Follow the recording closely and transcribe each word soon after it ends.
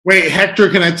Wait, Hector,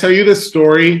 can I tell you this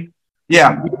story?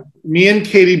 Yeah. Me and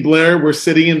Katie Blair were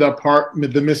sitting in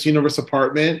the Miss Universe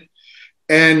apartment,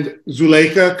 and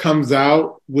Zuleyka comes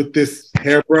out with this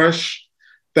hairbrush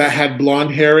that had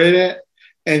blonde hair in it,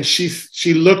 and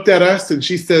she looked at us and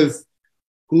she says,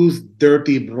 "Whose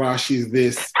dirty brush is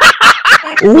this?"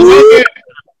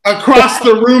 Across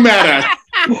the room at us.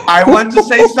 I want to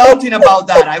say something about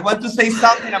that.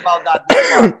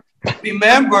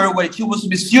 Remember when she was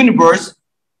Miss Universe,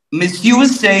 Miss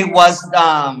USA was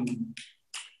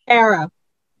Tara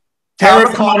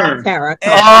Connor. Tara.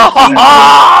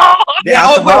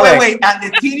 Yeah, wait. And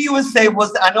the Teen USA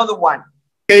was another one.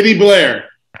 Katie Blair.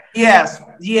 Yes.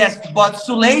 But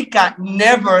Zuleyka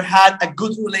never had a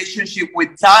good relationship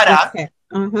with Tara. Okay.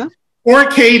 Or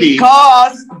Katie.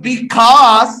 Because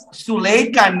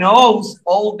Zuleyka knows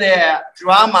all the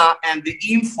drama and the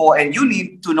info, and you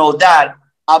need to know that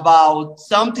about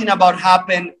something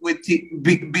happened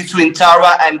between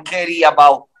Tara and Katie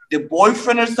about the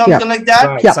boyfriend or something like that.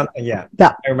 Right,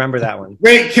 I remember that one.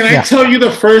 Wait, can I tell you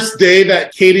the first day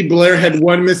that Katie Blair had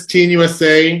won Miss Teen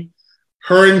USA?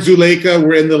 Her and Zuleyka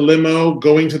were in the limo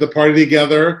going to the party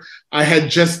together. I had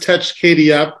just touched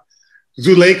Katie up.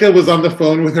 Zuleyka was on the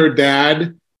phone with her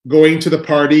dad going to the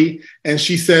party, and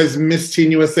she says, "Miss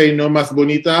Teen USA no más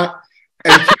bonita."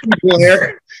 And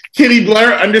Katie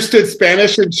Blair understood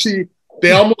Spanish, and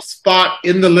they almost fought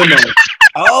in the limo.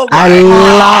 Oh, I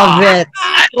love it.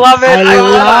 I love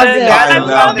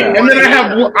it. And then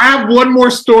I have one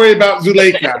more story about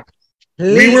Zuleyka.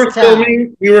 We were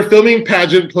filming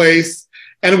Pageant Place,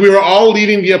 and we were all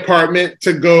leaving the apartment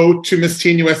to go to Miss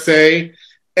Teen USA.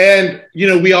 And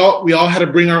we all had to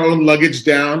bring our own luggage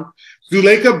down.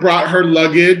 Zuleyka brought her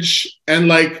luggage and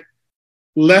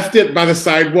left it by the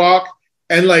sidewalk,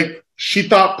 and she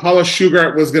thought Paula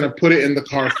Sugar was gonna put it in the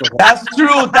car for her. That's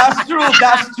true.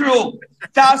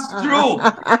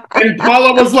 And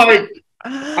Paula was like,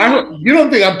 "You don't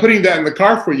think I'm putting that in the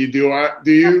car for you, do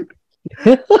you?"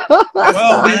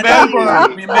 Well, remember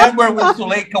when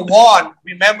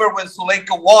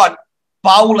Zuleyka won?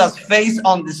 Paula's face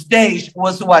on the stage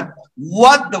was what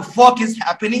the fuck is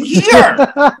happening here?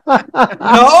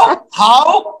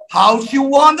 How she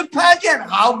won the pageant?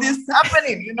 How this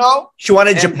happening? She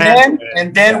wanted Japan.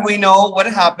 And then we know what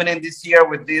happened in this year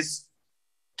with these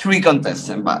 3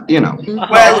 contestants. But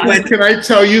Well, can I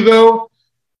tell you though?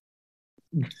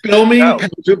 Filming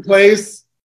Pageant Place,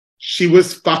 she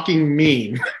was fucking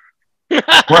mean.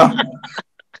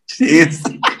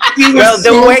 Well,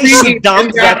 the way she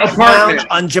dumped that crown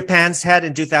on Japan's head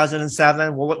in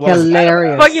 2007. What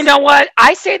hilarious. But you know what?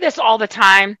 I say this all the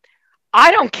time.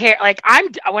 I don't care.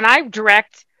 When I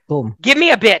direct, boom, give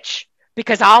me a bitch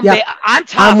because I'm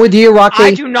tough. I'm with you, Rocky.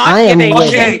 I do not give a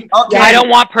shit. I don't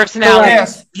want personality.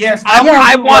 Yes.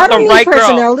 I want the right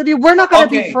personality. girl. We're not going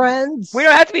to be friends. We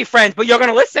don't have to be friends, but you're going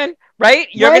to listen, right?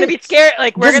 You're going to be scared.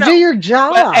 We're going to do your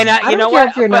job. And I don't care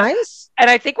if you're nice. And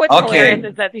I think what's hilarious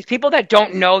is that these people that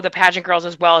don't know the pageant girls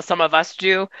as well as some of us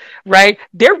do, right?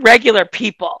 They're regular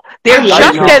people. They're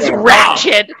just as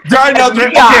ratchet as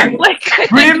we are.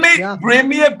 Bring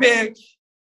me a bitch.